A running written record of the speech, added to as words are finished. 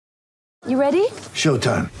You ready?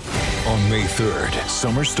 Showtime. On May 3rd,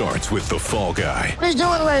 summer starts with The Fall Guy. Let's do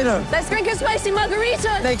it later. Let's drink a spicy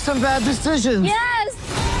margarita. Make some bad decisions.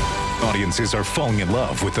 Yes! Audiences are falling in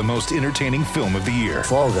love with the most entertaining film of the year.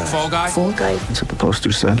 Fall Guy. Fall Guy? Fall Guy. That's what the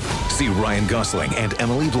poster said. See Ryan Gosling and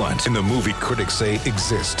Emily Blunt in the movie critics say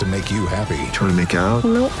exists to make you happy. Trying to make it out?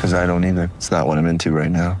 Nope. Because I don't either. It's not what I'm into right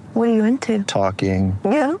now. What are you into? Talking.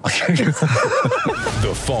 Yeah.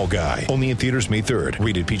 The Fall Guy. Only in theaters May 3rd.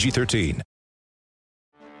 Rated PG-13.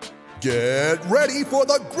 Get ready for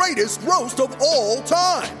the greatest roast of all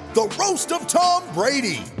time. The Roast of Tom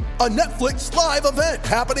Brady. A Netflix live event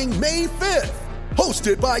happening May 5th.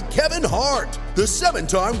 Hosted by Kevin Hart. The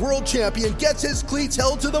 7-time world champion gets his cleats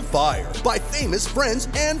held to the fire by famous friends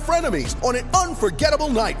and frenemies on an unforgettable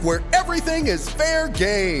night where everything is fair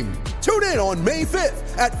game. Tune in on May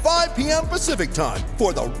 5th at 5 p.m. Pacific time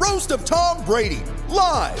for the Roast of Tom Brady.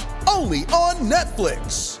 Live only on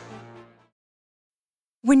Netflix.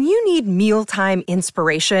 When you need mealtime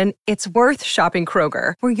inspiration, it's worth shopping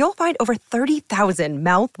Kroger, where you'll find over 30,000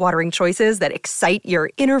 mouth-watering choices that excite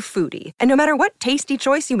your inner foodie. And no matter what tasty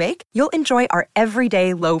choice you make, you'll enjoy our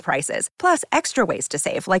everyday low prices, plus extra ways to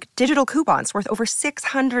save, like digital coupons worth over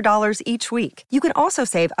 $600 each week. You can also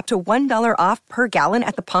save up to $1 off per gallon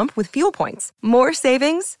at the pump with fuel points. More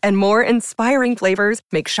savings and more inspiring flavors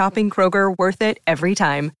make shopping Kroger worth it every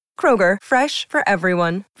time. Kroger, fresh for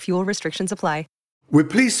everyone. Fuel restrictions apply. We're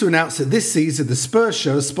pleased to announce that this season the Spurs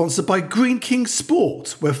Show is sponsored by Greene King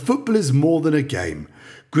Sport, where football is more than a game.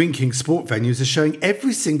 Greene King Sport venues are showing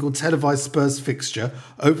every single televised Spurs fixture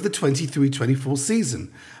over the 23-24 season.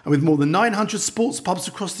 And with more than 900 sports pubs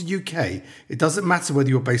across the UK, it doesn't matter whether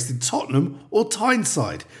you're based in Tottenham or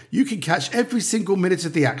Tyneside. You can catch every single minute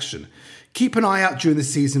of the action. Keep an eye out during the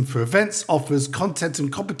season for events, offers, content and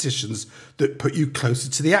competitions that put you closer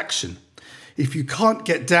to the action. If you can't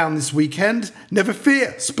get down this weekend, never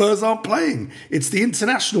fear, Spurs aren't playing. It's the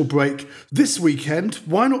international break. This weekend,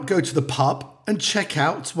 why not go to the pub and check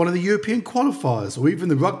out one of the European qualifiers or even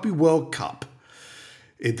the Rugby World Cup?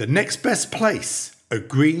 In the next best place, a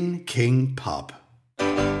Greene King pub.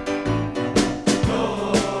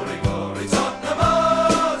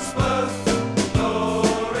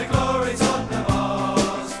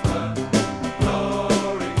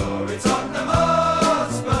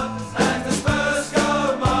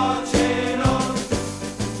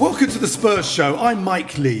 Welcome to the Spurs Show. I'm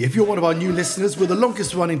Mike Lee. If you're one of our new listeners, we're the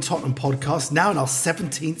longest running Tottenham podcast, now in our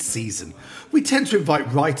 17th season. We tend to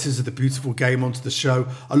invite writers of the beautiful game onto the show,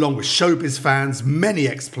 along with showbiz fans, many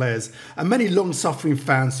ex-players, and many long-suffering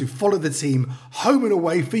fans who follow the team home and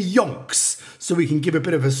away for yonks, so we can give a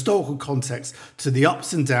bit of historical context to the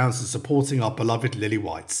ups and downs of supporting our beloved Lily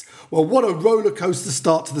Whites. Well, what a rollercoaster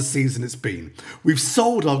start to the season it's been. We've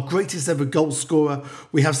sold our greatest ever goal scorer.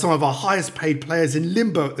 We have some of our highest paid players in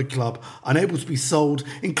limbo at the club, unable to be sold,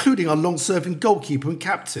 including our long-serving goalkeeper and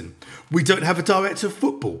captain. We don't have a director of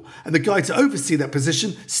football, and the guy to oversee that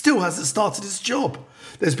position still hasn't started his job.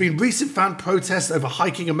 There's been recent fan protests over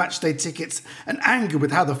hiking and matchday tickets and anger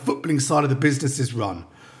with how the footballing side of the business is run.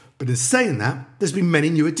 But in saying that, there's been many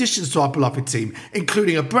new additions to our beloved team,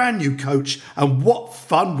 including a brand new coach, and what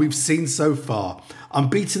fun we've seen so far.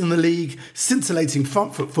 Unbeaten in the league, scintillating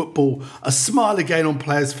front foot football, a smile again on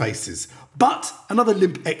players' faces. But another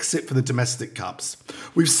limp exit for the domestic cups.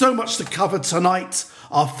 We've so much to cover tonight.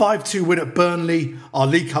 Our 5-2 win at Burnley, our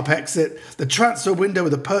League Cup exit, the transfer window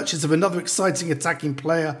with the purchase of another exciting attacking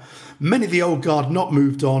player, many of the old guard not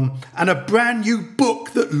moved on, and a brand new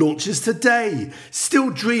book that launches today. Still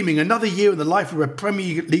Dreaming, another year in the life of a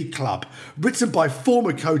Premier League club, written by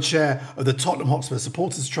former co-chair of the Tottenham Hotspur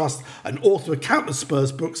Supporters Trust and author of countless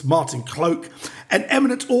Spurs books, Martin Cloke, an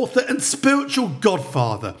eminent author and spiritual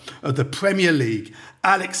godfather of the Premier League,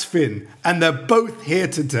 Alex Finn, and they're both here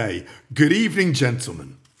today. Good evening,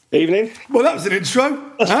 gentlemen. Evening. Well, that was an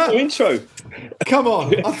intro. That's an intro. Come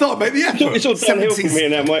on, I thought I'd make the effort. It's all downhill from here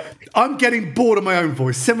now, Mike. I'm getting bored of my own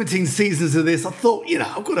voice. 17 seasons of this. I thought,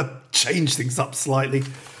 I've got to change things up slightly.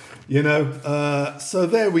 So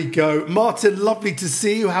there we go. Martin, lovely to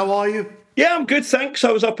see you. How are you? Yeah, I'm good, thanks.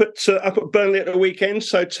 I was up at Burnley at the weekend,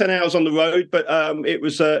 so 10 hours on the road, but it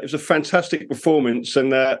was a fantastic performance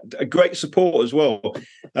and a great support as well.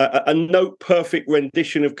 A note-perfect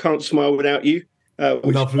rendition of Can't Smile Without You,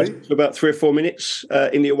 which lovely. For about 3 or 4 minutes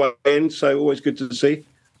in the away end, so always good to see.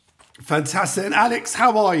 Fantastic. And Alex,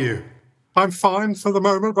 how are you? I'm fine for the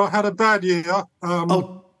moment. I had a bad year.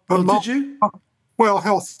 Did you? Well,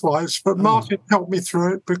 health-wise, but Martin helped me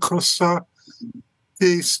through it because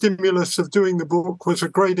the stimulus of doing the book was a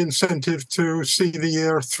great incentive to see the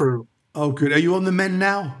year through. Oh, good. Are you on the men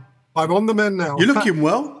now? I'm on the men now. You're looking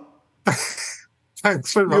well.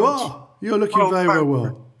 Thanks very much. You are. You're looking very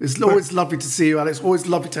well. It's always lovely to see you, Alex. Always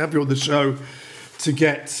lovely to have you on the show to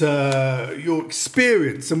get your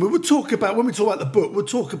experience. And when we talk about the book, we'll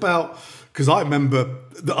talk about, because I remember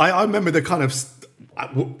the kind of,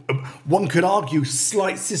 one could argue,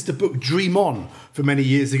 slight sister book, Dream On, for many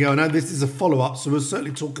years ago. I know this is a follow-up, so we'll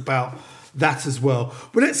certainly talk about that as well.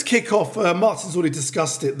 But let's kick off. Martin's already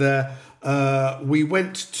discussed it there. We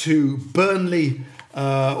went to Burnley.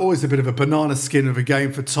 Always a bit of a banana skin of a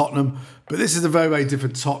game for Tottenham, but this is a very, very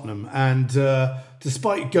different Tottenham. And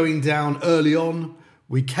despite going down early on,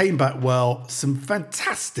 we came back well. Some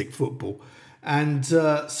fantastic football. And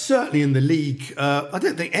certainly in the league, I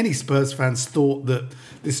don't think any Spurs fans thought that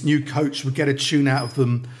this new coach would get a tune out of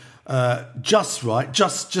them just right,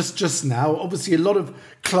 just now. Obviously, a lot of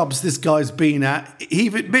clubs this guy's been at, he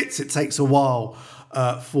admits it takes a while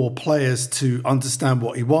for players to understand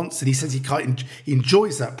what he wants, and he says he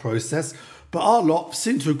enjoys that process. But our lot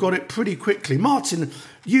seem to have got it pretty quickly. Martin,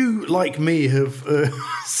 you, like me, have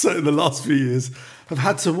certainly in the last few years have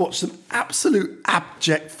had to watch some absolute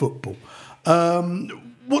abject football.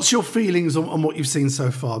 What's your feelings on what you've seen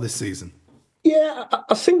so far this season? Yeah,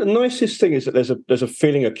 I think the nicest thing is that there's a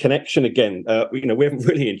feeling of connection again. We haven't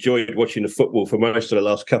really enjoyed watching the football for most of the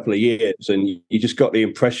last couple of years, and you just got the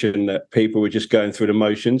impression that people were just going through the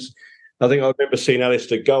motions. I think I remember seeing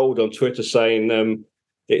Alistair Gold on Twitter saying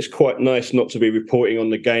it's quite nice not to be reporting on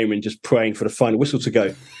the game and just praying for the final whistle to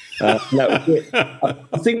go. That was it.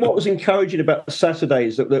 I think what was encouraging about Saturday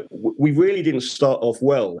is that we really didn't start off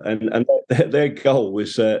well, and their goal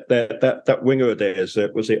was that winger of theirs,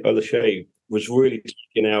 was it Olashey, was really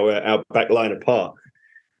taking our back line apart.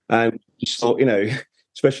 And just thought,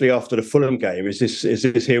 especially after the Fulham game, is this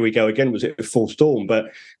here we go again? Was it a full storm?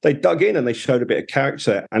 But they dug in and they showed a bit of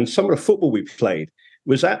character, and some of the football we played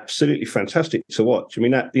was absolutely fantastic to watch. I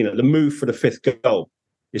mean, that the move for the fifth goal.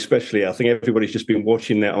 Especially, I think everybody's just been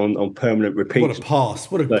watching that on permanent repeat. What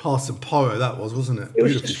a pass of power that was, wasn't it? It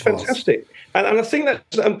was just fantastic. And I think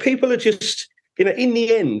that people are just, in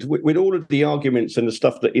the end, with all of the arguments and the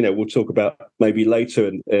stuff that, we'll talk about maybe later,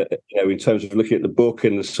 and in terms of looking at the book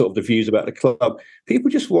and the sort of the views about the club, people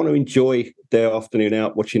just want to enjoy their afternoon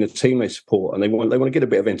out watching a team they support, and they want to get a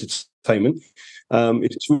bit of entertainment.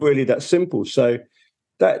 It's really that simple. So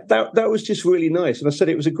That was just really nice. And I said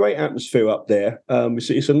it was a great atmosphere up there.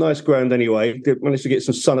 It's a nice ground anyway. They managed to get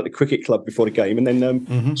some sun at the cricket club before the game. And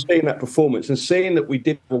then seeing that performance and seeing that we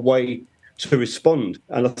did have a way to respond.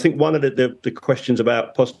 And I think one of the questions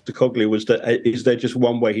about Postecoglou was that is there just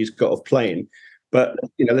one way he's got of playing? But,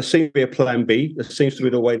 there seems to be a plan B. There seems to be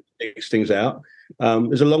the way to fix things out.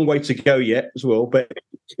 There's a long way to go yet as well, but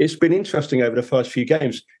it's been interesting over the first few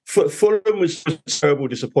games. Fulham was a terrible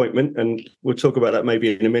disappointment, and we'll talk about that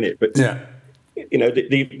maybe in a minute. But the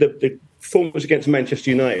performance against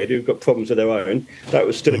Manchester United, who've got problems of their own, that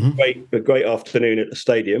was still a great afternoon at the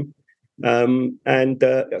stadium. And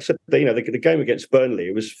the game against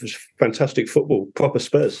Burnley was fantastic football, proper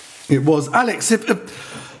Spurs. It was. Alex,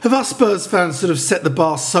 have us Spurs fans sort of set the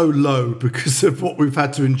bar so low because of what we've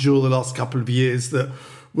had to endure the last couple of years that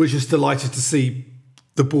we're just delighted to see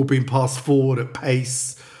the ball being passed forward at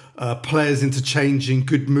pace, players interchanging,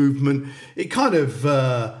 good movement? It kind of,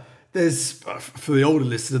 there's, for the older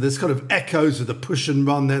listener, there's kind of echoes of the push and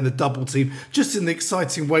run there, the double team, just in the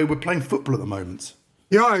exciting way we're playing football at the moment.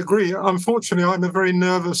 Yeah, I agree. Unfortunately, I'm a very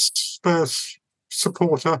nervous Spurs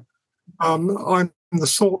supporter. I'm the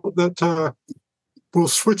sort that will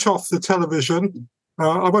switch off the television.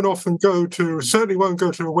 I certainly won't go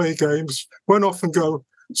to away games, won't often go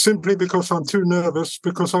simply because I'm too nervous,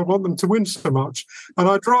 because I want them to win so much. And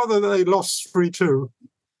I'd rather they lost 3-2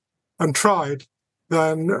 and tried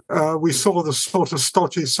than we saw the sort of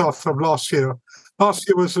stodgy stuff of last year. Last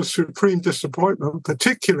year was a supreme disappointment,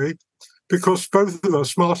 particularly because both of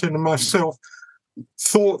us, Martin and myself,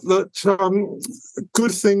 thought that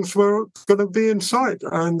good things were going to be in sight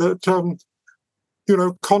and that,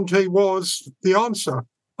 Conte was the answer.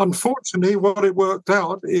 Unfortunately, what it worked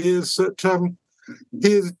out is that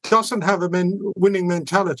he doesn't have a winning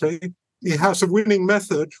mentality. He has a winning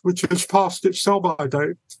method, which has passed its sell-by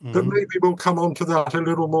date. But maybe we'll come on to that a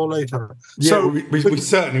little more later. Yeah, so, we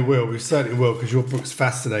certainly will. We certainly will, because your book's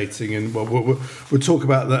fascinating, and we'll talk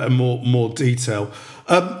about that in more detail.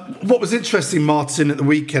 What was interesting, Martin, at the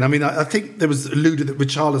weekend, I mean, I think there was alluded that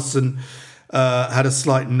Richarlison had a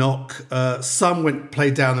slight knock. Son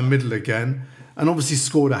played down the middle again, and obviously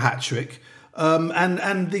scored a hat-trick.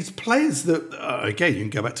 And these players that, again, you can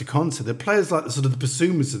go back to Conte, they're players like the sort of the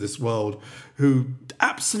Basumas of this world who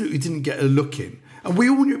absolutely didn't get a look in. And we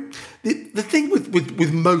all knew, the thing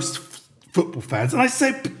with most football fans, and I say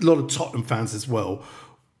a lot of Tottenham fans as well,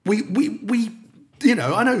 we you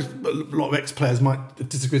know, I know a lot of ex-players might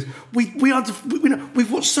disagree.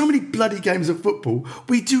 We've watched so many bloody games of football.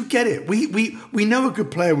 We do get it. We know a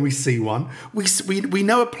good player when we see one. We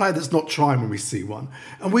know a player that's not trying when we see one.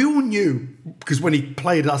 And we all knew, because when he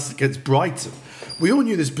played us against Brighton, we all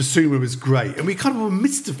knew this Bissouma was great. And we kind of were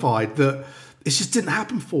mystified that it just didn't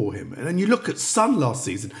happen for him. And then you look at Son last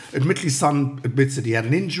season. Admittedly, Son admitted he had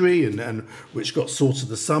an injury and which got sorted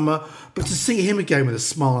the summer. But to see him again with a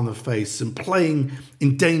smile on the face and playing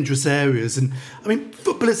in dangerous areas. And I mean,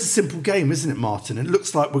 football is a simple game, isn't it, Martin? It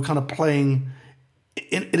looks like we're kind of playing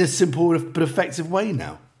in a simple but effective way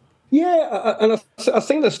now. Yeah, and I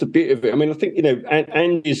think that's the bit of it. I mean, I think, you know,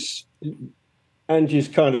 Ange's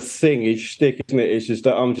kind of thing, his shtick, isn't it, is just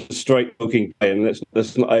that I'm just a straight-talking player and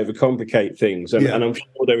let's not overcomplicate things. And I'm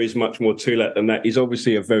sure there is much more to that than that. He's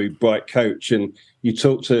obviously a very bright coach, and you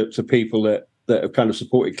talk to people that have kind of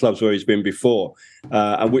supported clubs where he's been before.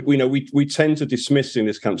 And we tend to dismiss in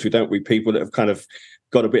this country, don't we, people that have kind of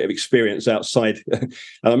got a bit of experience outside. And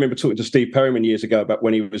I remember talking to Steve Perryman years ago about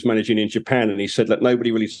when he was managing in Japan, and he said that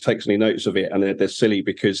nobody really takes any notice of it, and they're silly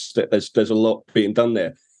because there's a lot being done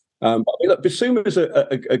there. But look, Bissouma is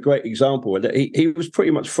a great example. That he was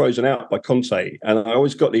pretty much frozen out by Conte, and I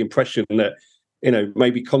always got the impression that, you know,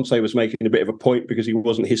 maybe Conte was making a bit of a point because he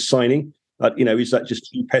wasn't his signing. You know, is that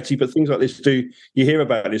just too petty? But things like this you hear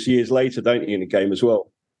about this years later, don't you, in the game as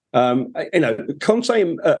well? You know,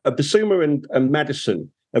 Conte, Bissouma and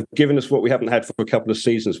Maddison have given us what we haven't had for a couple of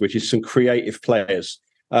seasons, which is some creative players.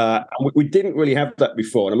 And we didn't really have that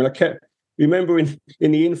before. And I mean, remember in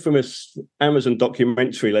the infamous Amazon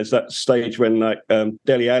documentary, there's that stage when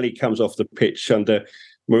Dele Alli comes off the pitch under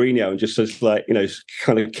Mourinho and just says, like, you know,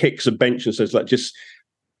 kind of kicks a bench and says, like, just,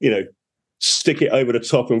 you know, stick it over the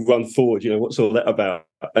top and run forward. You know, what's all that about?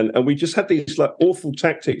 And we just had these like awful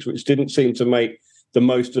tactics which didn't seem to make the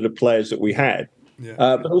most of the players that we had. Yeah.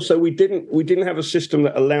 But also we didn't have a system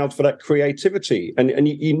that allowed for that creativity, and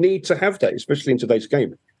you need to have that, especially in today's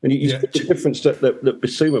game. And you see the difference that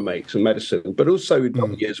Bissouma makes and Maddison, but also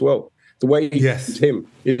Udogie as well. The way he uses him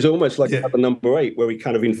is almost like another number 8, where he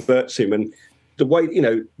kind of inverts him. And the way, you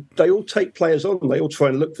know, they all take players on. They all try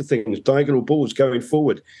and look for things, diagonal balls going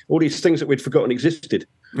forward, all these things that we'd forgotten existed.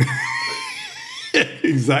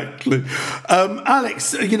 Exactly.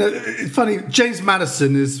 Alex, you know, it's funny, James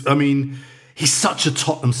Maddison is, I mean, he's such a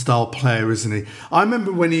Tottenham-style player, isn't he? I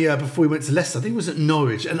remember when he, before he went to Leicester, I think he was at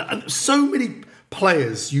Norwich, and so many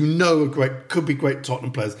players you know could be great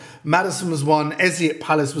Tottenham players. Maddison was one, Eze at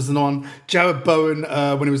Palace was another one, Jared Bowen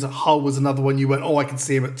when he was at Hull was another one. You went, I can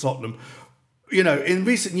see him at Tottenham. You know, in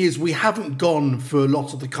recent years, we haven't gone for a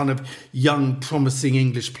lot of the kind of young, promising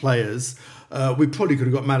English players. We probably could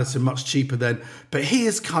have got Maddison much cheaper then. But he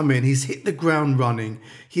has come in, he's hit the ground running.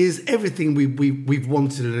 He is everything we've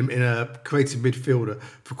wanted in him in a creative midfielder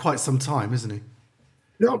for quite some time, isn't he?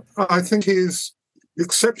 Yeah, I think he's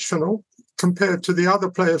exceptional compared to the other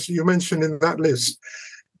players you mentioned in that list.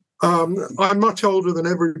 I'm much older than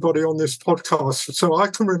everybody on this podcast, so I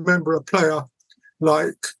can remember a player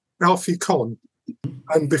like Alfie Conn.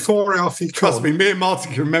 And before Alfie Conn... Trust me and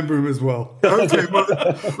Martin can remember him as well. Okay, well,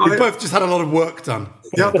 we both just had a lot of work done.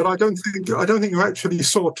 Yeah, but I don't think you actually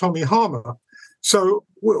saw Tommy Harmer. So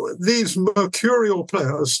these mercurial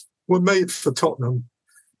players were made for Tottenham.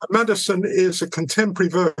 Maddison is a contemporary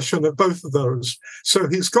version of both of those. So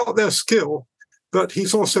he's got their skill, but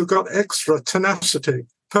he's also got extra tenacity,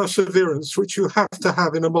 perseverance, which you have to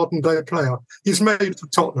have in a modern-day player. He's made for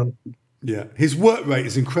Tottenham. Yeah, his work rate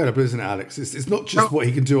is incredible, isn't it, Alex? It's not just what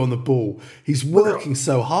he can do on the ball. He's working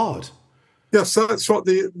so hard. Yes, that's what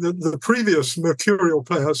the previous mercurial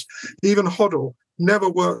players, even Hoddle, never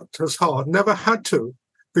worked as hard, never had to,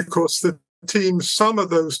 because the teams, some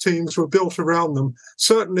of those teams were built around them.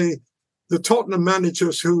 Certainly the Tottenham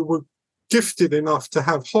managers who were gifted enough to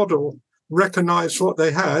have Hoddle recognised what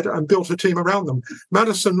they had and built a team around them.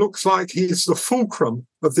 Maddison looks like he's the fulcrum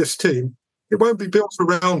of this team. It won't be built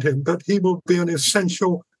around him, but he will be an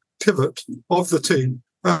essential pivot of the team.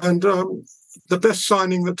 And the best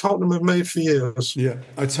signing that Tottenham have made for years. Yeah,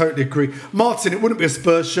 I totally agree. Martin, it wouldn't be a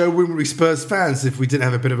Spurs show, we wouldn't be Spurs fans if we didn't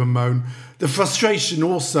have a bit of a moan. The frustration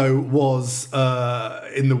also was,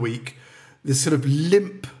 in the week, this sort of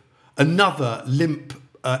another limp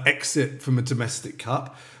exit from a domestic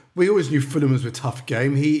cup. We always knew Fulham was a tough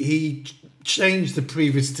game. He changed the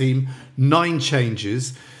previous team, 9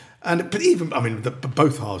 changes. But even, I mean,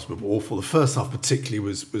 both halves were awful. The first half particularly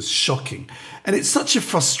was shocking. And it's such a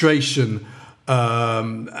frustration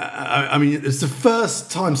I mean, it's the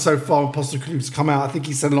first time so far when Postecoglou's come out. I think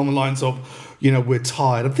he said along the lines of, we're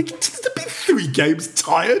tired. I'm thinking, it's been 3 games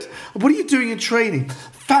tired. What are you doing in training?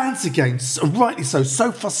 Fans again, rightly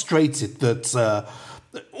so frustrated that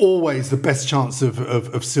always the best chance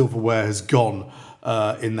of silverware has gone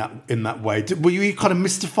in that way. Were you kind of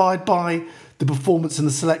mystified by the performance and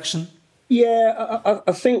the selection? Yeah,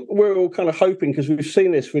 I think we're all kind of hoping, because we've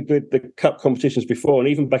seen this with the cup competitions before, and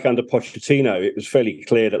even back under Pochettino, it was fairly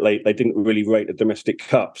clear that they didn't really rate the domestic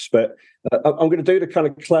cups. But I'm going to do the kind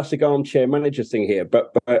of classic armchair manager thing here.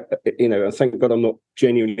 But and thank God I'm not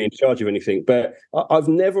genuinely in charge of anything. But I've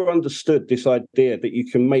never understood this idea that you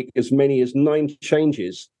can make as many as 9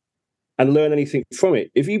 changes and learn anything from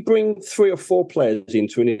it. If you bring 3 or 4 players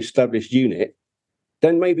into an established unit,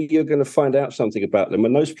 then maybe you're going to find out something about them,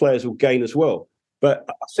 and those players will gain as well. But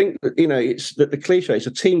I think that, it's that the cliche, it's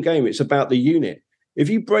a team game, it's about the unit. If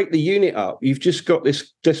you break the unit up, you've just got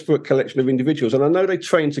this desperate collection of individuals. And I know they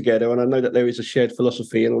train together, and I know that there is a shared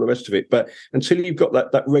philosophy and all the rest of it, but until you've got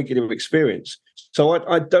that regular experience. So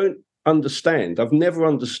I don't understand. I've never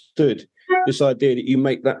understood this idea that you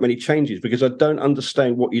make that many changes, because I don't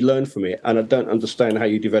understand what you learn from it, and I don't understand how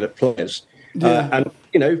you develop players. Yeah.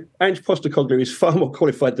 Ange Postecoglou is far more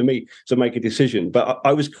qualified than me to make a decision. But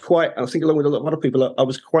I think along with a lot of other people, I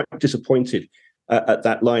was quite disappointed at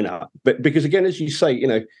that lineup. But because, again, as you say,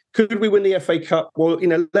 could we win the FA Cup? Well,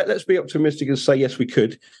 let's be optimistic and say, yes, we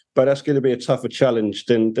could. But that's going to be a tougher challenge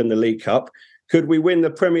than the League Cup. Could we win the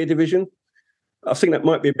Premier Division? I think that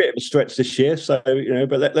might be a bit of a stretch this year. So,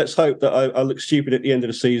 but let's hope that I look stupid at the end of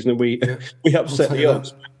the season and we upset the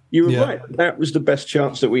odds. You were right. That was the best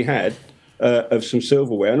chance that we had. Of some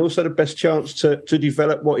silverware, and also the best chance to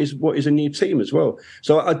develop what is a new team as well.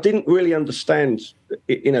 So I didn't really understand,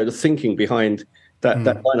 the thinking behind that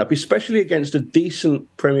lineup, especially against a decent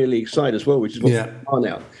Premier League side as well, which is what we are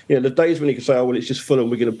now. The days when you can say, "Oh, well, it's just Fulham,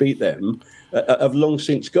 we're going to beat them," have long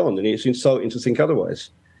since gone, and it's insulting to think otherwise.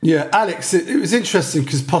 Yeah, Alex, it was interesting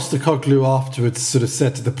because Postecoglou afterwards sort of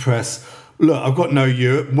said to the press, "Look, I've got no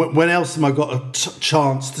Europe. When else have I got a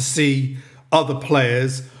chance to see other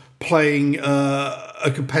players playing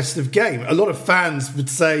a competitive game?" A lot of fans would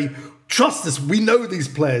say, trust us, we know these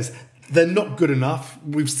players. They're not good enough.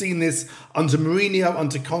 We've seen this under Mourinho,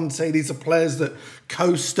 under Conte. These are players that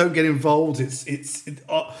coast, don't get involved.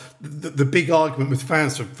 The big argument with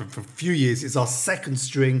fans for a few years is our second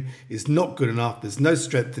string is not good enough. There's no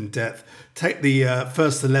strength in depth. Take the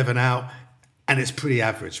first 11 out and it's pretty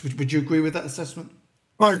average. Would you agree with that assessment?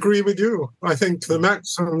 I agree with you. I think the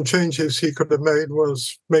maximum changes he could have made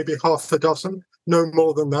was maybe half a dozen, no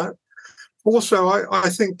more than that. Also, I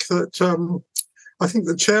think that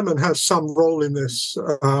the chairman has some role in this.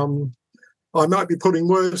 I might be putting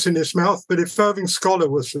words in his mouth, but if Irving Scholar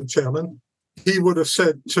was the chairman, he would have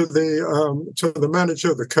said to the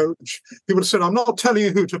manager, the coach, he would have said, "I'm not telling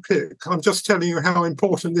you who to pick. I'm just telling you how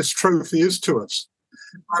important this trophy is to us."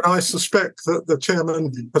 And I suspect that the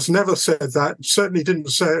chairman has never said that, certainly didn't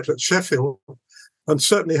say it at Sheffield, and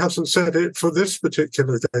certainly hasn't said it for this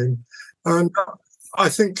particular game. And I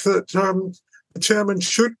think that the chairman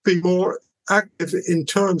should be more active in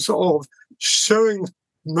terms of showing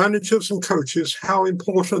managers and coaches how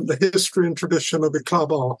important the history and tradition of the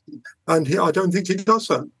club are. And I don't think he does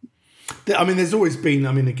that. I mean, there's always been,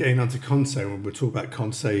 again, under Conte, when we'll talk about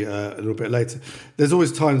Conte a little bit later, there's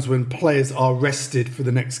always times when players are rested for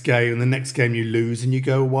the next game, and the next game you lose, and you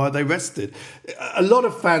go, why are they rested? A lot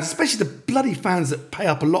of fans, especially the bloody fans that pay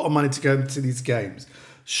up a lot of money to go into these games,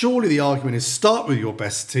 surely the argument is start with your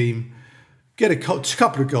best team, get a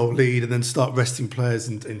couple of goal lead, and then start resting players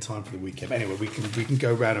in time for the weekend. Anyway, we can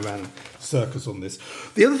go round and round in circles on this.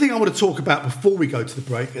 The other thing I want to talk about before we go to the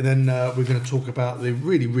break, and then we're going to talk about the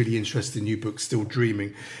really, really interesting new book, Still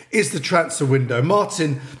Dreaming, is the transfer window.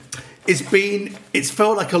 Martin, it's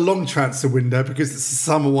felt like a long transfer window because it's the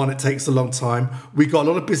summer one, it takes a long time. We got a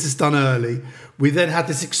lot of business done early. We then had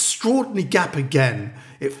this extraordinary gap again.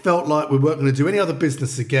 It felt like we weren't going to do any other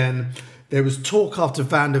business again. There was talk after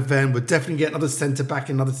Van der Ven, we're definitely getting another centre-back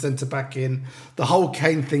in. The whole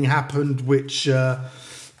Kane thing happened, which I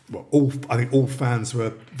think all fans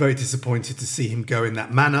were very disappointed to see him go in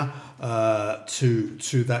that manner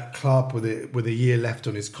to that club with a year left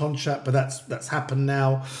on his contract. But that's happened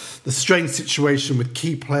now. The strange situation with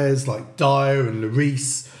key players like Dyer and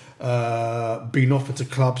Lloris being offered to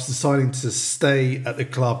clubs, deciding to stay at the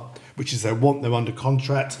club, which is their want, they're under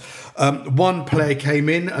contract. One player came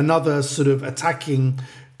in, another sort of attacking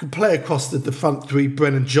player across the front three,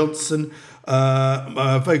 Brennan Johnson,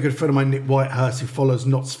 a very good friend of mine, Nick Whitehurst, who follows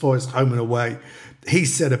Notts Forest home and away, He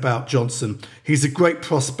said about Johnson, he's a great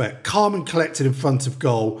prospect, calm and collected in front of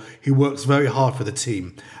goal. He works very hard for the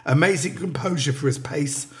team. Amazing composure for his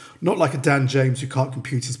pace. Not like a Dan James who can't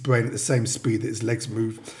compute his brain at the same speed that his legs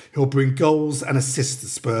move. He'll bring goals and assists to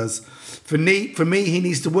Spurs. For me, he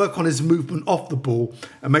needs to work on his movement off the ball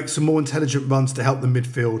and make some more intelligent runs to help the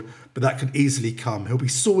midfield, but that could easily come. He'll be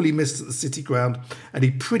sorely missed at the City ground, and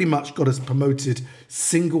he pretty much got us promoted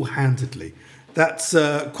single-handedly. That's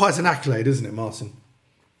quite an accolade, isn't it, Martin?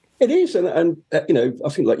 It is, and I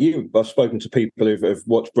think like you, I've spoken to people who've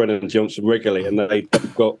watched Brennan Johnson regularly, and they've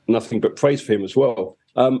got nothing but praise for him as well.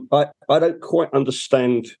 I don't quite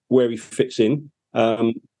understand where he fits in.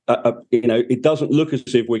 It doesn't look as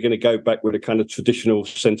if we're going to go back with a kind of traditional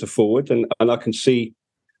centre forward, and I can see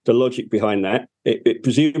the logic behind that. It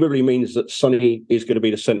presumably means that Sonny is going to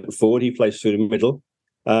be the centre forward. He plays through the middle.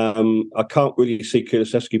 I can't really see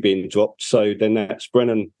Kulusevski being dropped, so then that's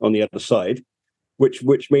Brennan on the other side.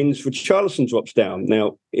 Which means Richarlison drops down.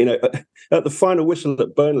 Now, at the final whistle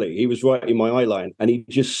at Burnley, he was right in my eye line and he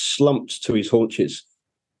just slumped to his haunches.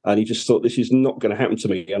 And he just thought, this is not going to happen to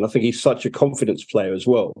me. And I think he's such a confidence player as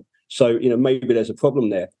well. So, maybe there's a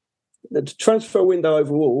problem there. The transfer window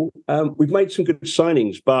overall, we've made some good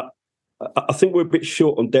signings, but I think we're a bit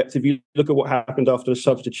short on depth. If you look at what happened after the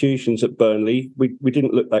substitutions at Burnley, we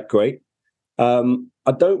didn't look that great.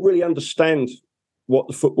 I don't really understand what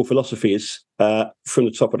the football philosophy is from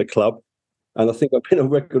the top of the club, and I think I've been on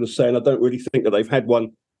record as saying I don't really think that they've had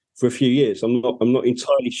one for a few years. I'm not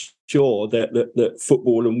entirely sure that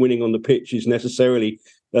football and winning on the pitch is necessarily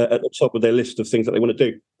at the top of their list of things that they want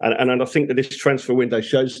to do, and I think that this transfer window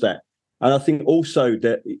shows that. And I think also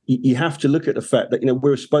that you have to look at the fact that we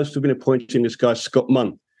were supposed to have been appointing this guy Scott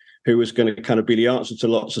Munn, who was going to kind of be the answer to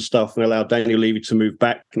lots of stuff and allow Daniel Levy to move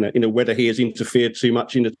back. Whether he has interfered too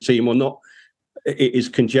much in the team or not, it is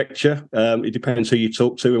conjecture. It depends who you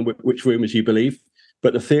talk to and which rumours you believe.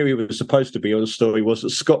 But the theory was supposed to be, or the story was,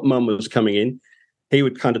 that Scott Munn was coming in. He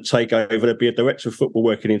would kind of take over. There'd be a director of football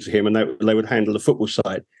working into him, and they would handle the football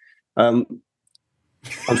side.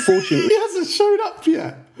 Unfortunately, he hasn't showed up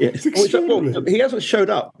yet. Yeah. He hasn't showed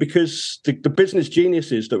up because the business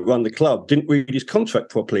geniuses that run the club didn't read his contract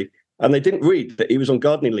properly. And they didn't read that he was on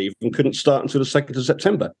gardening leave and couldn't start until the 2nd of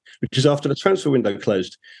September, which is after the transfer window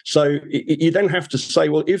closed. So you then have to say,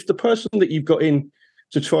 well, if the person that you've got in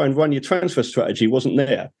to try and run your transfer strategy wasn't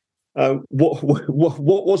there, what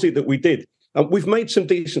was it that we did? We've made some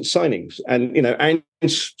decent signings, and Ange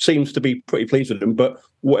seems to be pretty pleased with them. But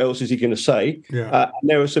what else is he going to say? Yeah. And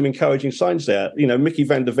there are some encouraging signs there. Mickey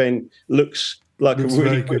van der Ven looks like a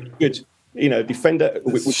really good defender.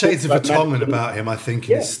 Shades of Vertonghen about him, I think,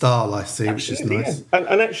 in his style I see, which is nice. Yeah.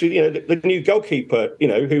 And actually, the new goalkeeper,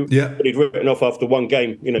 who he'd written off after one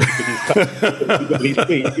game, because he's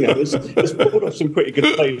feet, has pulled off some pretty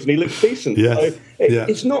good plays, and he looks decent. Yeah. So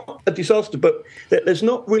it's not a disaster, but there's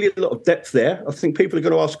not really a lot of depth there. I think people are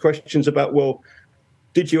going to ask questions about, well,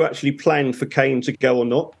 did you actually plan for Kane to go or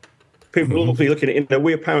not? People will be looking at it.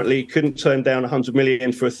 We apparently couldn't turn down 100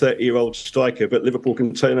 million for a 30-year-old striker, but Liverpool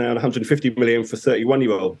can turn down 150 million for a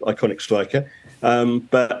 31-year-old iconic striker.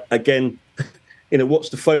 But again, what's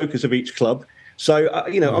the focus of each club? So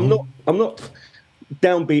I'm not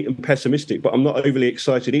downbeat and pessimistic, but I'm not overly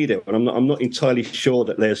excited either, and I'm not entirely sure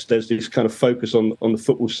that there's this kind of focus on the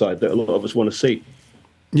football side that a lot of us want to see.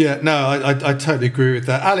 Yeah, no, I totally agree with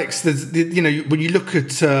that, Alex. When you look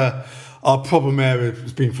at our problem area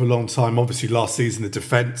has been for a long time, obviously last season, the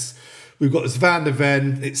defence. We've got this Van der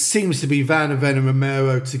Ven. It seems to be Van der Ven and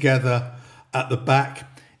Romero together at the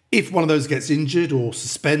back. If one of those gets injured or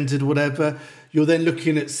suspended or whatever, you're then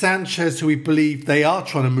looking at Sanchez, who we believe they are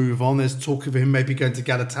trying to move on. There's talk of him maybe going to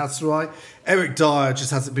Galatasaray. Eric Dyer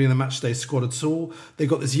just hasn't been in the matchday squad at all. They've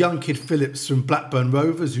got this young kid, Phillips, from Blackburn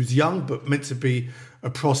Rovers, who's young but meant to be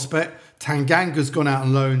a prospect. Tanganga's gone out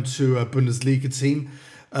on loan to a Bundesliga team.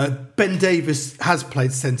 Ben Davis has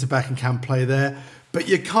played centre-back and can play there. But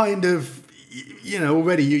you're kind of,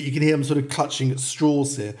 already you can hear them sort of clutching at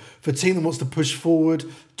straws here. For a team that wants to push forward,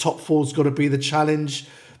 top four's got to be the challenge.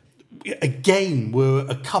 Again, we're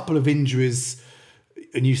a couple of injuries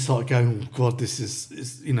and you start going, oh God, this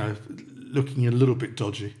is looking a little bit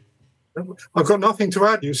dodgy. I've got nothing to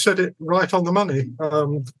add. You said it right on the money.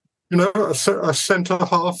 A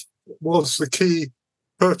centre-half was the key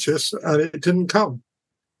purchase and it didn't come.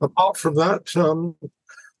 Apart from that,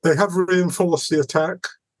 they have reinforced the attack.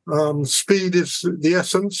 Speed is the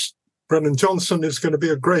essence. Brennan Johnson is going to be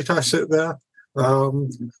a great asset there.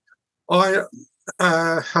 I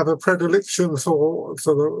have a predilection for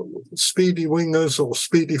the speedy wingers or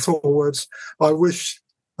speedy forwards. I wish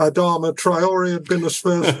Adama Traore had been a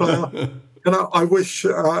Spurs player. And I wish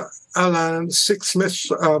Alan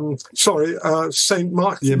Sixsmith, St.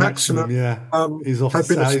 Mark's Maximum. He's off had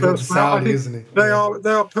been a Spurs player. Saudi, isn't he? They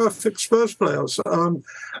are perfect Spurs players.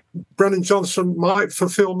 Brennan Johnson might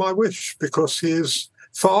fulfil my wish because he is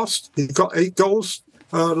fast. He got 8 goals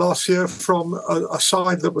last year from a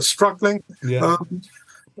side that was struggling. Yeah.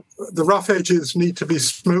 The rough edges need to be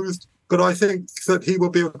smoothed, but I think that he will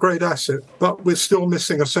be a great asset. But we're still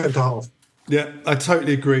missing a centre half. Yeah, I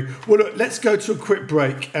totally agree. Well, look, let's go to a quick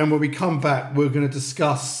break. And when we come back, we're going to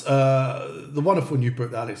discuss the wonderful new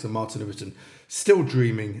book that Alex and Martin have written, Still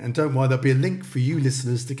Dreaming. And don't worry, there'll be a link for you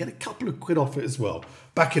listeners to get a couple of quid off it as well.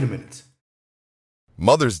 Back in a minute.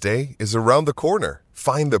 Mother's Day is around the corner.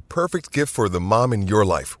 Find the perfect gift for the mom in your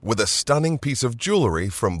life with a stunning piece of jewelry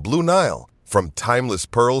from Blue Nile. From timeless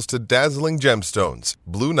pearls to dazzling gemstones,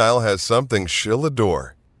 Blue Nile has something she'll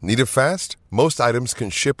adore. Need it fast? Most items can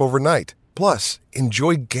ship overnight. Plus,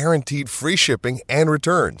 enjoy guaranteed free shipping and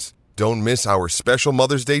returns. Don't miss our special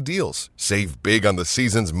Mother's Day deals. Save big on the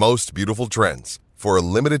season's most beautiful trends. For a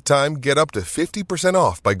limited time, get up to 50%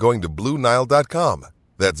 off by going to BlueNile.com.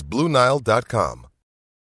 That's BlueNile.com.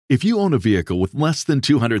 If you own a vehicle with less than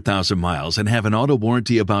 200,000 miles and have an auto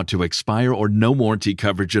warranty about to expire or no warranty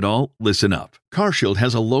coverage at all, listen up. CarShield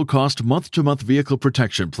has a low-cost month-to-month vehicle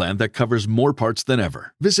protection plan that covers more parts than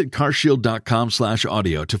ever. Visit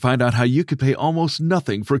carshield.com/audio to find out how you could pay almost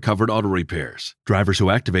nothing for covered auto repairs. Drivers who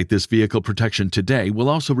activate this vehicle protection today will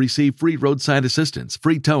also receive free roadside assistance,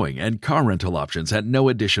 free towing, and car rental options at no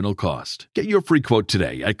additional cost. Get your free quote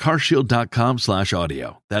today at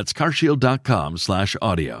carshield.com/audio. That's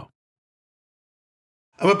carshield.com/audio.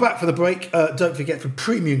 And we're back for the break. Don't forget, for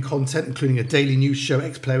premium content, including a daily news show,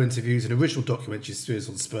 ex-player interviews, and original documentary series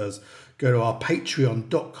on Spurs, go to our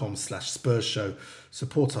patreon.com/Spurs Show.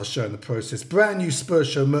 Support our show in the process. Brand new Spurs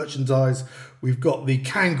Show merchandise. We've got the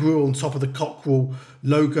kangaroo on top of the cockerel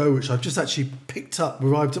logo, which I've just actually picked up,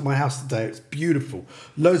 arrived at my house today. It's beautiful.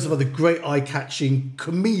 Loads of other great eye-catching,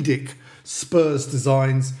 comedic Spurs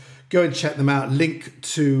designs. Go and check them out. Link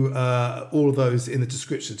to all of those in the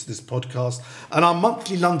description to this podcast. And our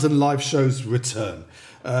monthly London live shows return.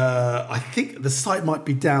 I think the site might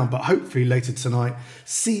be down, but hopefully later tonight,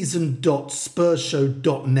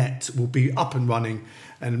 season.spursshow.net will be up and running.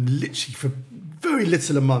 And literally for very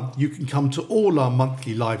little a month, you can come to all our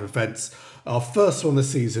monthly live events. Our first one of the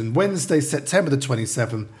season, Wednesday, September the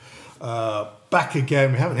 27th. Back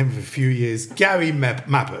again. We haven't had him for a few years. Gary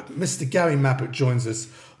Mabbott. Mr. Gary Mabbott joins us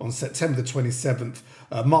on September the 27th.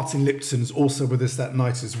 Martin Lipton's also with us that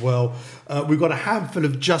night as well. We've got a handful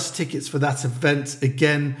of just tickets for that event.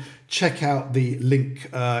 Again, check out the link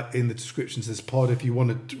in the description to this pod if you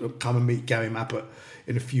want to come and meet Gary Mabbott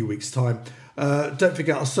in a few weeks' time. Don't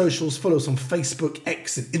forget our socials. Follow us on Facebook,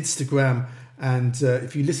 X and Instagram. And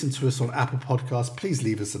if you listen to us on Apple Podcasts, please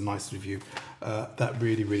leave us a nice review. That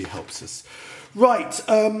really, really helps us. Right,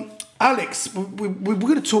 Alex, we're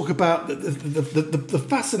going to talk about the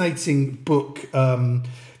fascinating book,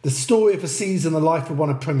 The Story of a Season, the Life of one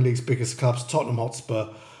of Premier League's biggest clubs, Tottenham Hotspur.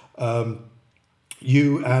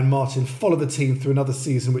 You and Martin follow the team through another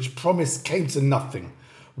season which promised came to nothing.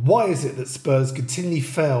 Why is it that Spurs continually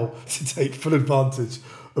fail to take full advantage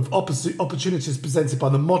of opportunities presented by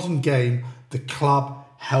the modern game the club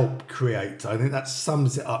help create? I think that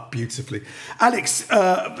sums it up beautifully. Alex,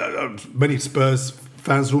 many Spurs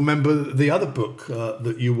fans will remember the other book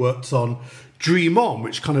that you worked on, Dream On,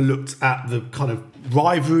 which kind of looked at the kind of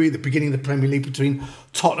rivalry, the beginning of the Premier League between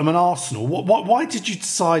Tottenham and Arsenal. Why did you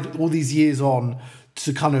decide all these years on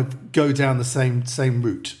to kind of go down the same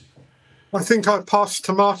route? I think I passed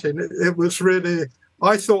to Martin. It was really,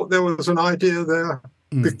 I thought there was an idea there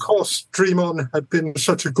because Dream On had been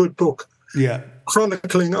such a good book. Yeah,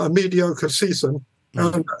 chronicling a mediocre season,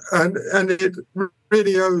 and it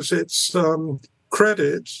really owes its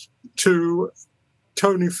credit to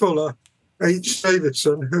Tony Fuller, H.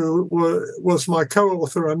 Davidson, who was my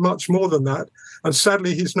co-author and much more than that. And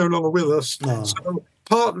sadly, he's no longer with us. Oh. So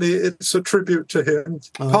partly it's a tribute to him,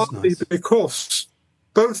 partly nice. Because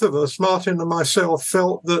both of us, Martin and myself,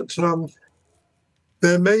 felt that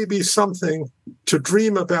there may be something to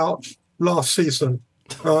dream about last season.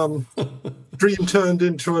 Dream turned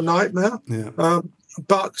into a nightmare. Yeah.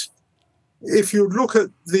 But if you look at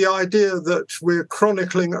the idea that we're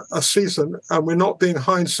chronicling a season and we're not being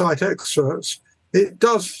hindsight experts, it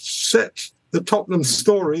does set the Tottenham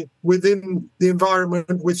story within the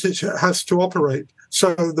environment which it has to operate.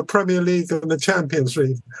 So the Premier League and the Champions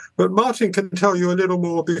League. But Martin can tell you a little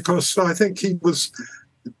more because I think he was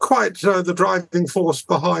quite the driving force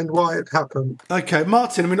behind why it happened. Okay,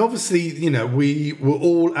 Martin, I mean, obviously, we were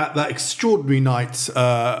all at that extraordinary night,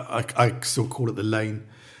 I still call it the Lane,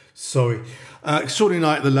 sorry, extraordinary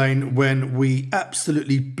night at the Lane when we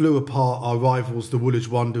absolutely blew apart our rivals, the Woolwich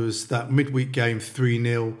Wanderers, that midweek game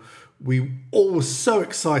 3-0. We all were so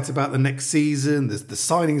excited about the next season. The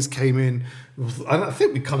signings came in. And I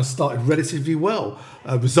think we kind of started relatively well,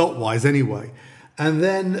 result-wise anyway. And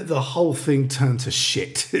then the whole thing turned to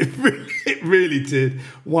shit. It really did.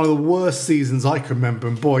 One of the worst seasons I can remember.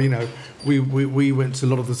 And boy, we went to a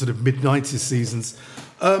lot of the sort of mid-90s seasons.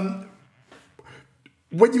 When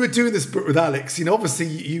you were doing this book with Alex, obviously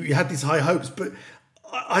you had these high hopes, but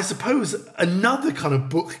I suppose another kind of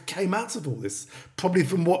book came out of all this, probably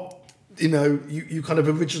from what you kind of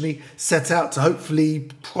originally set out to hopefully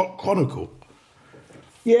chronicle.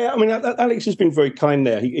 Yeah, I mean, Alex has been very kind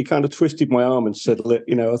there. He kind of twisted my arm and said, look,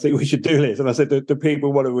 I think we should do this. And I said, the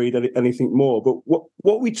people want to read anything more. But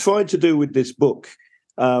what we tried to do with this book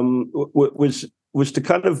was to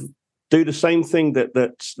kind of do the same thing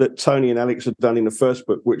that Tony and Alex had done in the first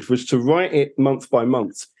book, which was to write it month by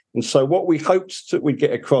month. And so what we hoped that we'd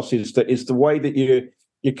get across is the way that your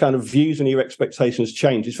kind of views and your expectations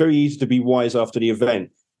change. It's very easy to be wise after the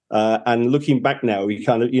event. And looking back now, you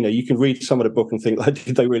kind of, you can read some of the book and think, like,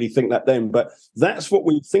 did they really think that then? But that's what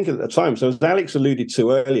we were thinking at the time. So as Alex alluded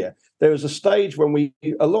to earlier, there was a stage when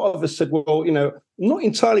a lot of us said, well, not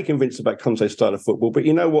entirely convinced about Conte's style of football, but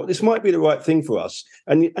you know what, this might be the right thing for us.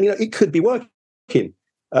 And it could be working.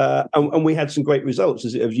 And we had some great results,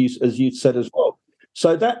 as you said as well.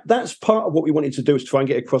 So that's part of what we wanted to do, is try and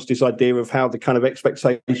get across this idea of how the kind of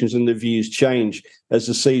expectations and the views change as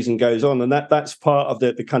the season goes on. And that's part of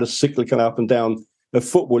the kind of cyclical up and down of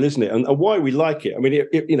football, isn't it? And why we like it. I mean,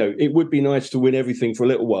 it would be nice to win everything for a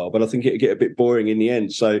little while, but I think it'd get a bit boring in the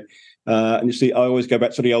end. So, and you see, I always go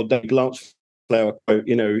back to the old David Lancelot quote, I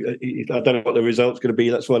don't know what the result's going to be.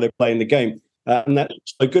 That's why they're playing the game. And that's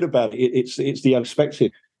so good about it. It's the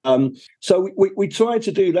unexpected. So we tried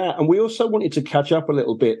to do that, and we also wanted to catch up a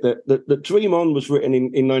little bit. That Dream On was written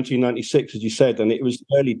in 1996, as you said, and it was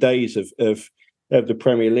the early days of the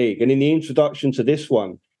Premier League. And in the introduction to this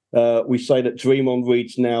one, we say that Dream On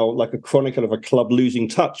reads now like a chronicle of a club losing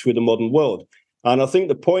touch with the modern world. And I think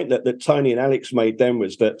the point that Tony and Alex made then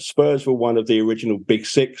was that Spurs were one of the original big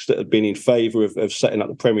six that had been in favour of setting up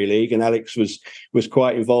the Premier League, and Alex was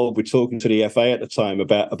quite involved with talking to the FA at the time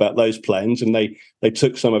about those plans, and they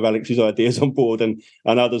took some of Alex's ideas on board, and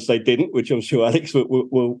others they didn't, which I'm sure Alex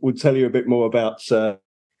will tell you a bit more about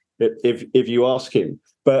if you ask him.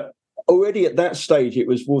 But already at that stage, it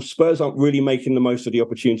was, well, Spurs aren't really making the most of the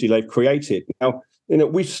opportunity they've created. Now,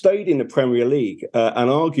 we've stayed in the Premier League, and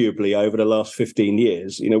arguably over the last 15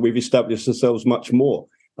 years, we've established ourselves much more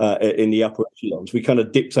in the upper echelons. We kind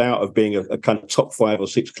of dipped out of being a kind of top 5 or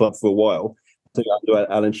 6 club for a while, I think under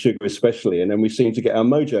Alan Sugar especially, and then we seemed to get our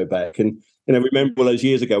mojo back. And remember all those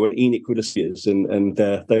years ago when ENIC were the Sears, and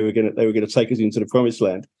they were going to take us into the promised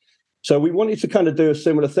land. So we wanted to kind of do a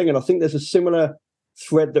similar thing, and I think there's a similar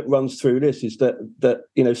thread that runs through this, is that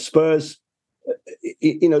Spurs,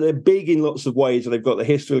 they're big in lots of ways, and they've got the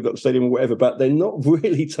history, they've got the stadium or whatever, but they're not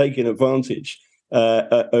really taking advantage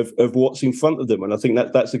of what's in front of them. And I think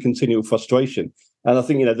that's a continual frustration. And I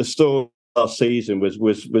think, the story last season was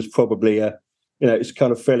probably it's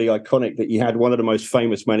kind of fairly iconic that you had one of the most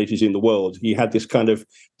famous managers in the world. You had this kind of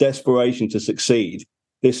desperation to succeed.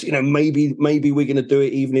 This, maybe we're going to do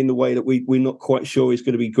it even in the way that we're not quite sure is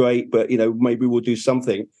going to be great, but, maybe we'll do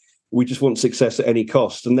something. We just want success at any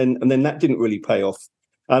cost. And then that didn't really pay off.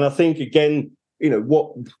 And I think, again,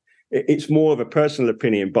 it's more of a personal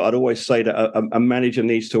opinion, but I'd always say that a manager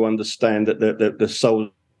needs to understand that the soul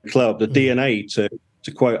of the club, the DNA, to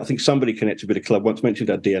quote, I think somebody connected with the club once mentioned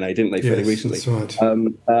that DNA, didn't they, fairly recently? That's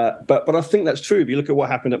right. But I think that's true. If you look at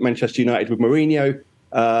what happened at Manchester United with Mourinho,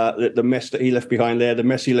 the mess that he left behind there, the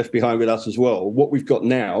mess he left behind with us as well, what we've got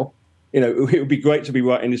now, it would be great to be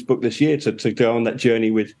writing this book this year to go on that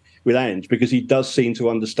journey with Ange, because he does seem to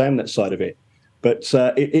understand that side of it. But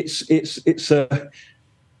it's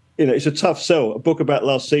a tough sell. A book about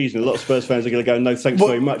last season, a lot of Spurs fans are going to go, no, thanks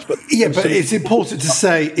very much. But it's important to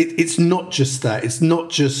say it's not just that. It's not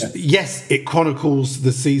just, yes, it chronicles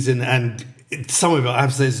the season, and some of it I have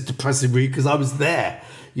to say is a depressing read because I was there.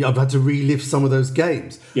 I've had to relive some of those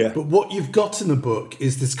games. Yeah. But what you've got in the book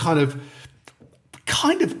is this kind of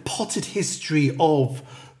potted history of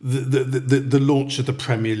the launch of the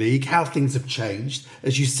Premier League, how things have changed.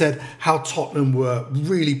 As you said, how Tottenham were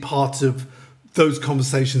really part of those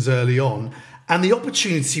conversations early on, and the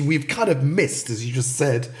opportunity we've kind of missed, as you just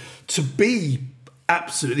said, to be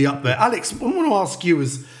absolutely up there. Alex, what I want to ask you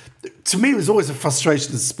is, to me, it was always a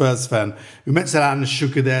frustration as a Spurs fan. We mentioned Alan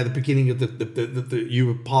Sugar there at the beginning of the you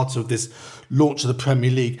were part of this launch of the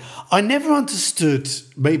Premier League. I never understood,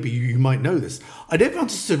 maybe you might know this, I never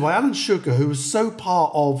understood why Alan Sugar, who was so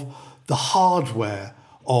part of the hardware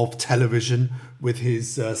of television with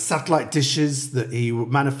his satellite dishes that he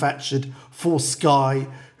manufactured for Sky,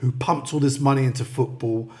 who pumped all this money into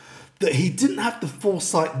football, that he didn't have the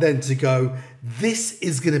foresight then to go, this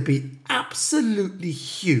is going to be absolutely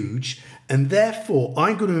huge, and therefore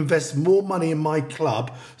I'm going to invest more money in my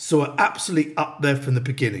club, so we're absolutely up there from the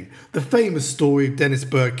beginning. The famous story of Dennis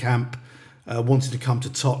Bergkamp wanting to come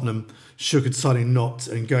to Tottenham, Sugar deciding not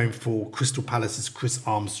and going for Crystal Palace's Chris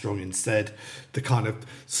Armstrong instead. The kind of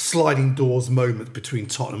sliding doors moment between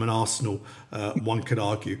Tottenham and Arsenal, one could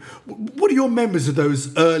argue. What are your memories of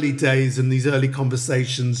those early days and these early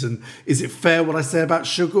conversations? And is it fair what I say about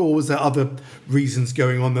Sugar, or was there other reasons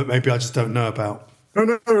going on that maybe I just don't know about?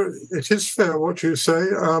 No, it is fair what you say,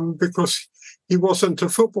 because he wasn't a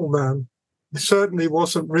football man. He certainly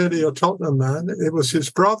wasn't really a Tottenham man. It was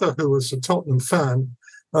his brother who was a Tottenham fan.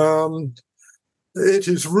 It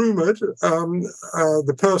is rumoured,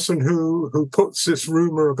 the person who puts this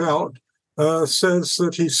rumour about says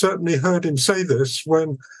that he certainly heard him say this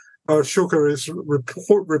when Sugar is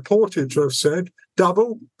reported to have said,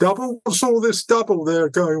 double? What's all this double they're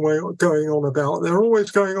going on about? They're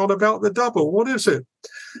always going on about the double. What is it?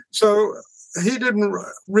 So he didn't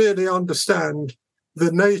really understand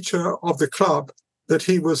the nature of the club that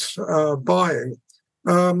he was buying.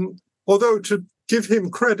 Although, to give him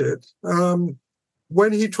credit,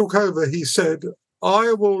 when he took over, he said,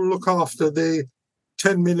 I will look after the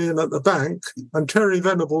 10 million at the bank, and Terry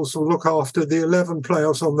Venables will look after the 11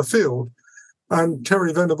 players on the field. And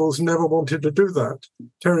Terry Venables never wanted to do that.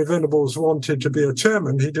 Terry Venables wanted to be a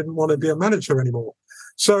chairman. He didn't want to be a manager anymore.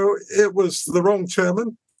 So it was the wrong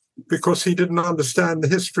chairman, because he didn't understand the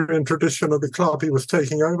history and tradition of the club he was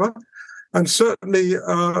taking over. And certainly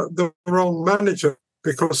the wrong manager,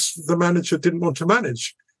 because the manager didn't want to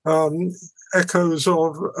manage. Echoes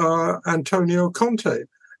of Antonio Conte.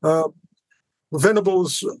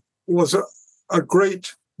 Venables was a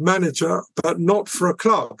great manager, but not for a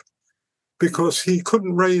club, because he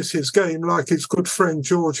couldn't raise his game like his good friend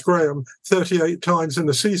George Graham 38 times in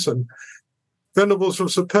a season. Venables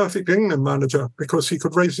was a perfect England manager because he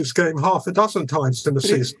could raise his game half a dozen times in a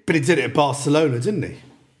season. But he did it at Barcelona, didn't he?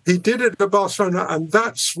 He did it at Barcelona, and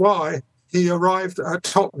that's why he arrived at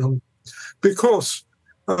Tottenham, because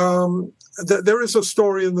there is a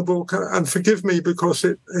story in the book, and forgive me because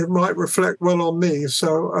it might reflect well on me.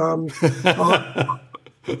 So,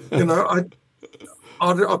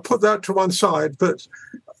 I'll put that to one side. But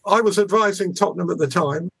I was advising Tottenham at the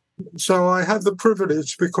time, so I had the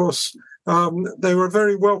privilege because they were a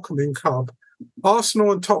very welcoming club.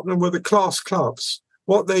 Arsenal and Tottenham were the class clubs.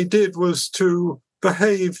 What they did was to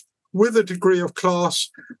behave with a degree of class.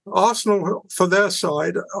 Arsenal, for their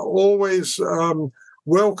side, always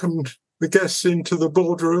welcomed the guests into the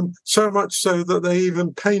boardroom, so much so that they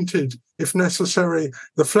even painted, if necessary,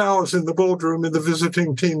 the flowers in the boardroom in the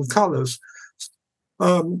visiting team colours.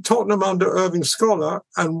 Tottenham under Irving Scholar,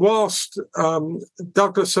 and whilst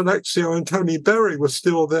Douglas Alexio and Tony Berry were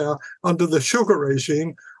still there under the Sugar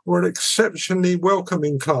regime, were an exceptionally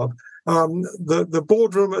welcoming club. The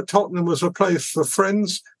boardroom at Tottenham was a place for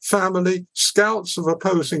friends, family, scouts of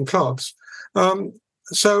opposing clubs.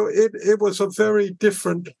 So it was a very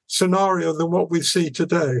different scenario than what we see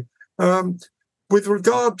today. With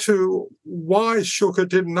regard to why Sugar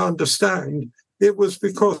didn't understand, it was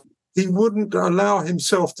because he wouldn't allow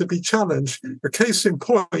himself to be challenged. A case in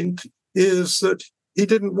point is that he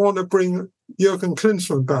didn't want to bring Jurgen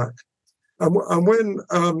Klinsmann back. And when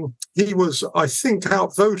he was, I think,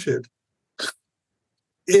 outvoted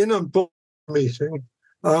in a board meeting,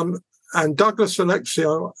 and Douglas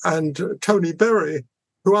Alexio and Tony Berry,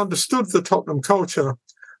 who understood the Tottenham culture,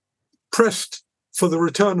 pressed for the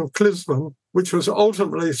return of Klinsmann, which was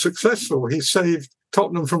ultimately successful. He saved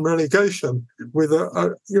Tottenham from relegation with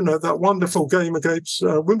that wonderful game against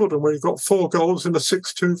Wimbledon, where he got 4 goals in a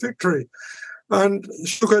 6-2 victory. And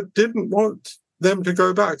Sugar didn't want them to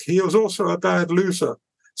go back. He was also a bad loser.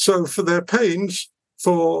 So for their pains,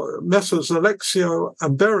 for Messrs Alexio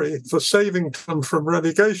and Berry, for saving them from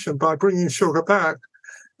relegation by bringing Sugar back,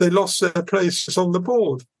 they lost their places on the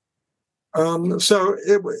board.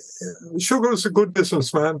 Sugar was a good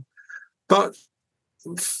businessman, but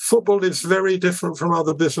football is very different from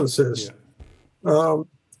other businesses. Yeah.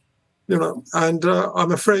 And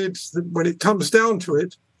I'm afraid that when it comes down to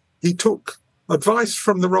it, he took advice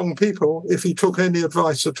from the wrong people, if he took any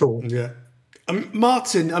advice at all. Yeah.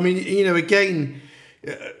 Martin, I mean, again,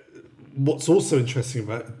 what's also interesting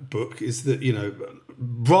about the book is that,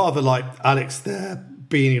 rather like Alex there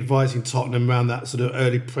being advising Tottenham around that sort of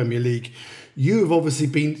early Premier League, you have obviously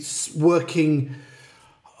been working,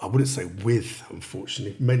 I wouldn't say with,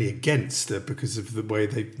 unfortunately, many against, because of the way I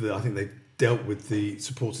think they've dealt with the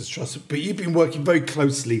Supporters Trust, but you've been working very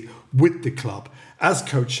closely with the club as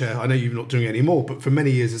co-chair. I know you're not doing it anymore, but for many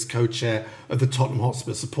years as co-chair of the Tottenham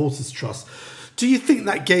Hotspur Supporters Trust. Do you think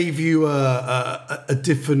that gave you a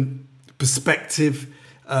different perspective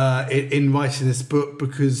in writing this book?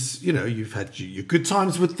 Because, you've had your good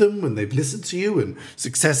times with them when they've listened to you and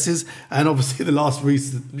successes, and obviously the last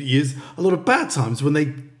recent years, a lot of bad times when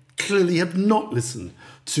they clearly have not listened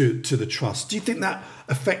to the Trust. Do you think that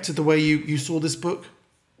affected the way you saw this book?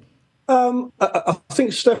 I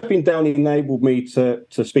think stepping down enabled me to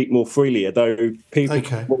speak more freely, although people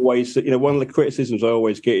always, one of the criticisms I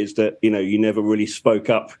always get is that, you never really spoke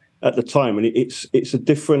up at the time. And it's a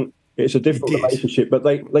different relationship, but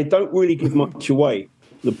they don't really give much away,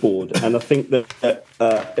 the board. And I think that,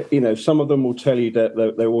 some of them will tell you that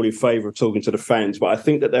they're all in favour of talking to the fans, but I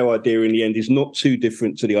think that their idea in the end is not too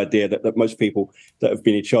different to the idea that most people that have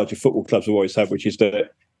been in charge of football clubs have always had, which is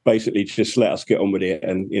that basically just let us get on with it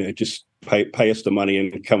and, just pay us the money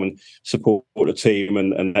and come and support the team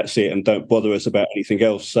and that's it, and don't bother us about anything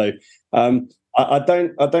else. So I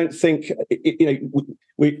don't think,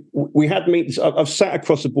 we had meetings. I've sat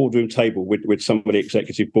across the boardroom table with some of the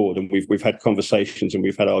executive board, and we've had conversations and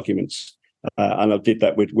we've had arguments. And I did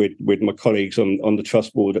that with my colleagues on the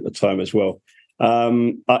trust board at the time as well.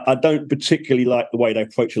 I don't particularly like the way they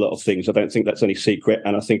approach a lot of things. I don't think that's any secret.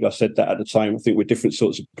 And I think I said that at the time. I think we're different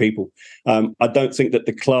sorts of people. I don't think that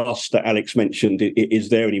the class that Alex mentioned is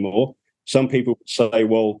there anymore. Some people say,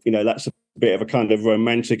 well, that's a bit of a kind of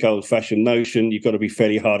romantic, old-fashioned notion. You've got to be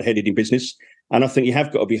fairly hard-headed in business. And I think you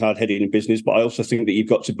have got to be hard-headed in business, but I also think that you've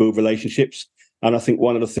got to build relationships. And I think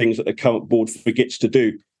one of the things that the current board forgets to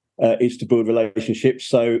do is to build relationships.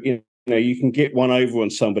 So, you can get one over on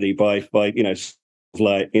somebody by turning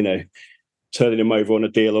them over on a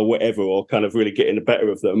deal or whatever, or kind of really getting the better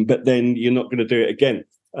of them. But then you're not going to do it again.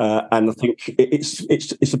 And I think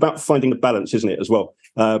it's about finding the balance, isn't it, as well?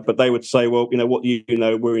 But they would say, well, what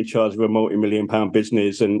we're in charge of a multi-million-pound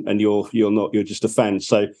business, and you're not. You're just a fan.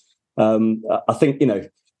 So I think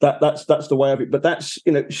that's the way of it. But that's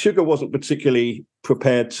Sugar wasn't particularly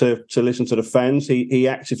prepared to listen to the fans. He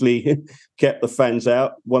actively kept the fans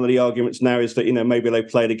out. One of the arguments now is that maybe they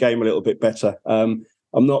play the game a little bit better. I'm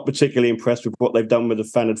not particularly impressed with what they've done with the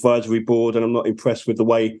fan advisory board, and I'm not impressed with the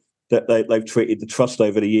way that they've treated the trust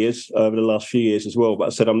over the last few years as well. But I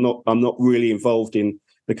said I'm not really involved in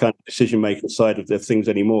the kind of decision-making side of the things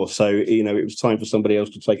anymore. So it was time for somebody else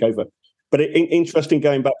to take over. But interesting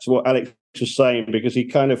going back to what Alex was saying, because he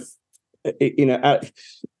kind of,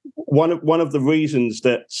 one of the reasons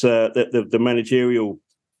that the managerial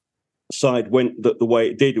side went the way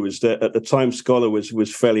it did was that at the time Scholar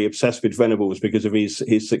was fairly obsessed with Venables because of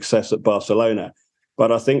his success at Barcelona.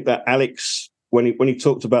 But I think that Alex, when he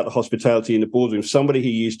talked about the hospitality in the boardroom, somebody who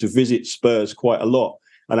used to visit Spurs quite a lot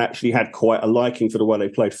and actually had quite a liking for the way they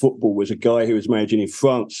played football was a guy who was managing in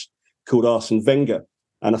France called Arsene Wenger.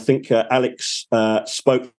 And I think Alex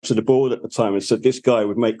spoke to the board at the time and said this guy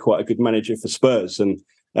would make quite a good manager for Spurs. And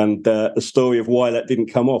the story of why that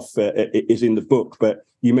didn't come off is in the book. But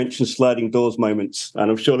you mentioned sliding doors moments,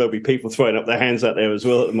 and I'm sure there'll be people throwing up their hands out there as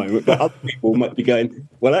well at the moment. But other people might be going,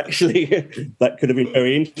 well, actually, that could have been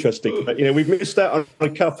very interesting. But, we've missed out on a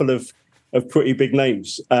couple of pretty big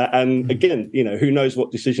names. And again, who knows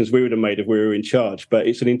what decisions we would have made if we were in charge. But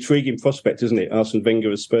it's an intriguing prospect, isn't it? Arsene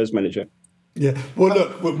Wenger as Spurs manager. Yeah, well,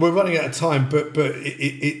 look, we're running out of time, but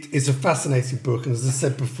it's a fascinating book. And as I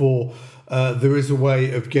said before, there is a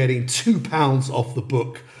way of getting £2 off the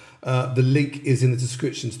book. The link is in the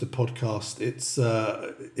description to the podcast. It's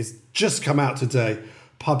just come out today,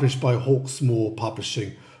 published by Hawksmoor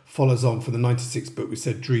Publishing. Follows on from the 96 book we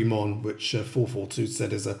said, Dream On, which 442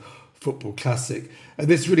 said is a football classic. And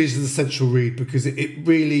this really is an essential read because it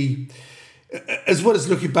really, as well as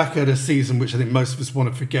looking back at a season, which I think most of us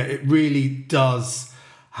want to forget, it really does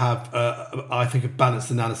have, I think, a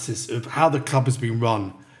balanced analysis of how the club has been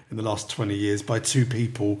run in the last 20 years by two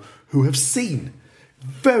people who have seen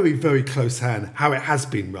very, very close hand how it has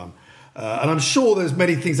been run. And I'm sure there's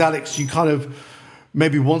many things, Alex, you kind of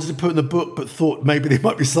maybe wanted to put in the book, but thought maybe they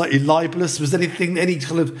might be slightly libelous. Was there any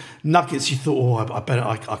kind of nuggets you thought,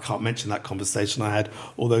 I can't mention that conversation I had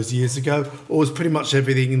all those years ago? Or was pretty much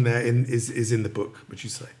everything in there is in the book, would you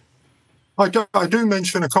say? I do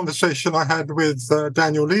mention a conversation I had with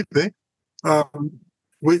Daniel Levy.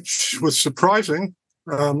 which was surprising,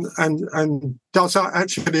 and does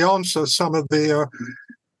actually answer some of the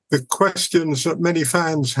questions that many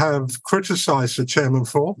fans have criticised the chairman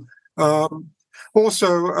for.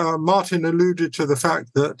 Also, Martin alluded to the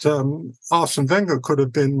fact that Arsene Wenger could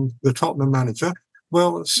have been the Tottenham manager.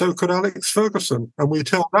 Well, so could Alex Ferguson, and we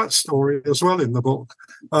tell that story as well in the book.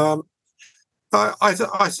 I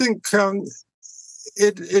think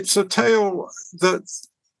it's a tale that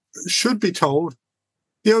should be told.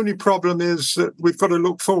 The only problem is that we've got to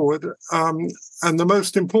look forward, and the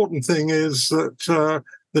most important thing is that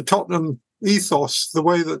the Tottenham ethos, the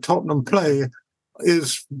way that Tottenham play,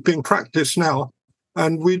 is being practiced now.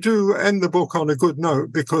 And we do end the book on a good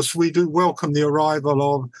note because we do welcome the arrival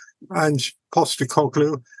of Ange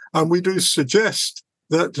Postecoglou, and we do suggest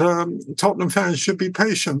that Tottenham fans should be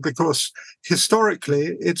patient because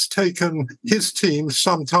historically it's taken his team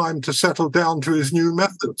some time to settle down to his new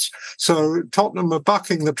methods. So Tottenham are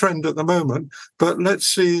bucking the trend at the moment, but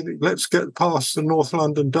let's get past the North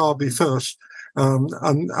London derby first. And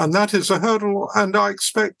that is a hurdle. And I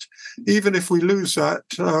expect even if we lose that,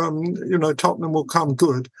 Tottenham will come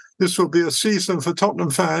good. This will be a season for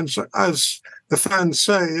Tottenham fans, as the fans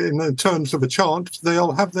say, in terms of a chant,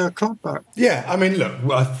 they'll have their club back. Yeah, I mean, look,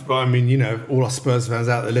 all our Spurs fans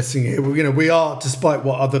out there listening here, we are, despite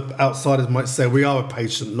what other outsiders might say, we are a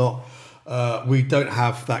patient lot. We don't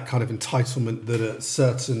have that kind of entitlement that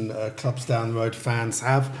certain clubs down the road fans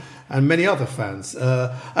have, and many other fans.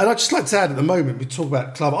 And I'd just like to add, at the moment, we talk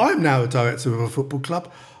about club. I am now a director of a football club.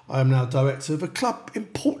 I am now director of a club in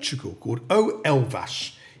Portugal called O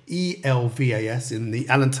Elvas, ELVAS, in the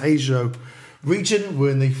Alentejo region.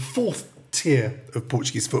 We're in the 4th tier of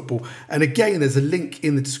Portuguese football. And again, there's a link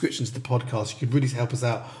in the description to the podcast. You can really help us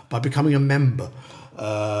out by becoming a member.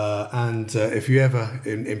 And if you ever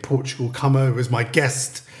in Portugal, come over as my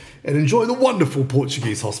guest and enjoy the wonderful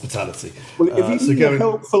Portuguese hospitality. Well, if you need a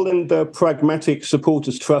helpful and pragmatic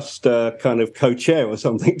supporters trust kind of co-chair or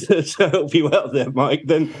something to help you out there, Mike,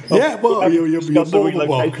 then you're more than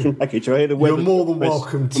welcome. Package, right? You're more than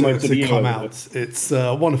welcome to come out. It's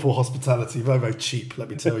wonderful hospitality, very, very cheap,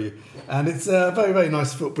 let me tell you. And it's very, very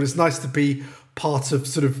nice football. It's nice to be part of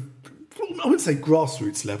sort of, I wouldn't say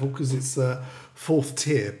grassroots level because it's 4th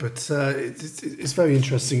tier, but it's very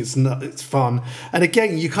interesting. It's fun, and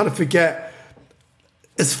again, you kind of forget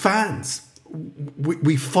as fans,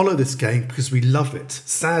 we follow this game because we love it.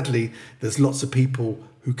 Sadly, there's lots of people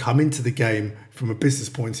who come into the game from a business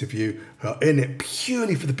point of view who are in it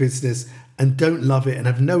purely for the business and don't love it and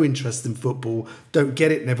have no interest in football, don't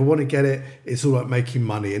get it, never want to get it. It's all about making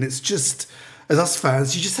money, and it's just, as us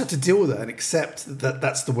fans, you just have to deal with it and accept that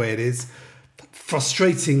that's the way it is.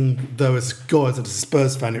 Frustrating though, as a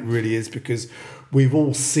Spurs fan, it really is, because we've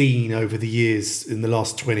all seen over the years, in the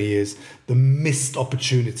last 20 years, the missed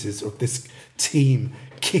opportunities of this team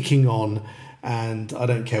kicking on. And I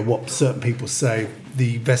don't care what certain people say,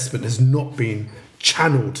 the investment has not been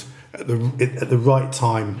channeled at the right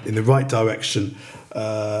time, in the right direction.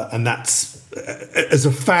 And that's, as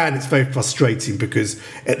a fan, it's very frustrating because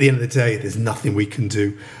at the end of the day, there's nothing we can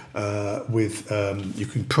do. You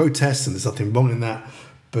can protest, and there's nothing wrong in that,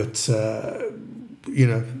 but they're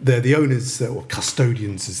the owners or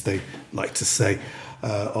custodians, as they like to say,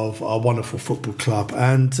 of our wonderful football club.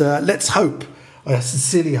 And let's hope, I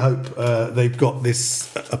sincerely hope, they've got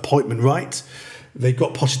this appointment right. They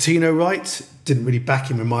got Pochettino right. Didn't really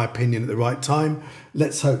back him, in my opinion, at the right time.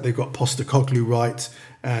 Let's hope they've got Postecoglou right.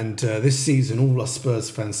 And this season, all our Spurs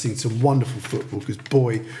fans seen some wonderful football, because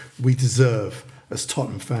boy, we deserve, as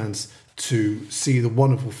Tottenham fans, to see the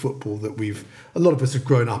wonderful football that a lot of us have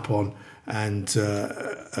grown up on, and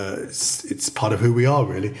it's part of who we are,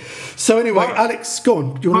 really. So anyway, Alex, go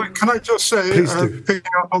on. Can I just say,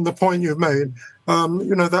 picking up on the point you've made,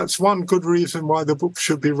 that's one good reason why the book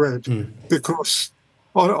should be read, because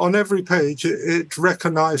on every page it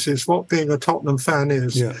recognises what being a Tottenham fan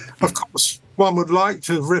is. Yeah. Of course, one would like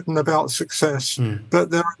to have written about success,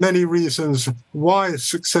 but there are many reasons why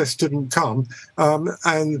success didn't come.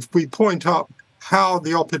 And we point up how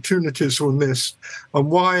the opportunities were missed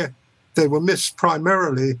and why they were missed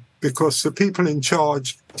primarily because the people in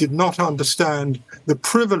charge did not understand the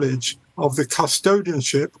privilege of the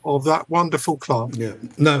custodianship of that wonderful club. Yeah,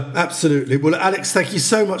 no, absolutely. Well, Alex, thank you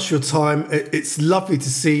so much for your time. It's lovely to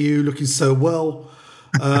see you looking so well.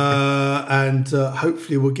 And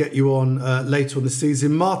hopefully we'll get you on later on the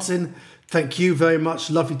season. Martin, thank you very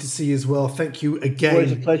much. Lovely to see you as well. Thank you again.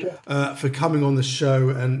 Always a pleasure. For coming on the show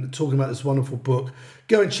and talking about this wonderful book.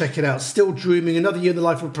 Go and check it out. Still Dreaming, Another Year in the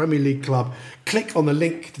Life of a Premier League Club. Click on the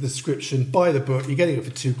link to the description, buy the book. You're getting it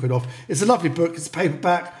for £2 off. It's a lovely book. It's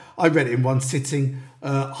paperback. I read it in one sitting.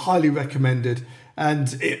 Highly recommended.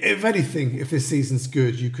 And if anything, if this season's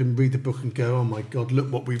good, you can read the book and go, oh my God,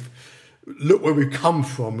 look where we've come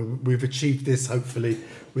from. We've achieved this, hopefully,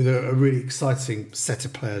 with a really exciting set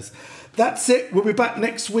of players. That's it. We'll be back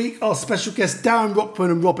next week. Our special guests, Darren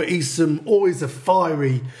Rockman and Robert Eason. Always a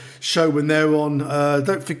fiery show when they're on.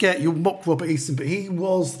 Don't forget, you'll mock Robert Eason, but he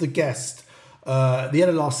was the guest at the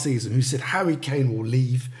end of last season who said Harry Kane will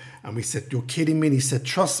leave. And we said, you're kidding me? And he said,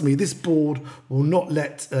 trust me, this board will not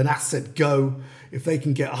let an asset go if they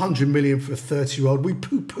can get 100 million for a 30-year-old. We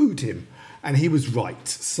poo-pooed him. And he was right.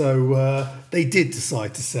 So they did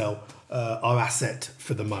decide to sell our asset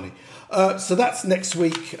for the money. So that's next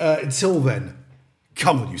week. Until then,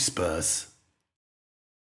 come on, you Spurs.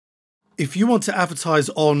 If you want to advertise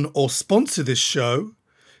on or sponsor this show,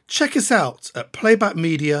 check us out at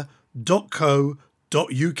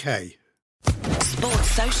playbackmedia.co.uk.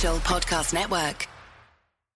 Sports Social Podcast Network.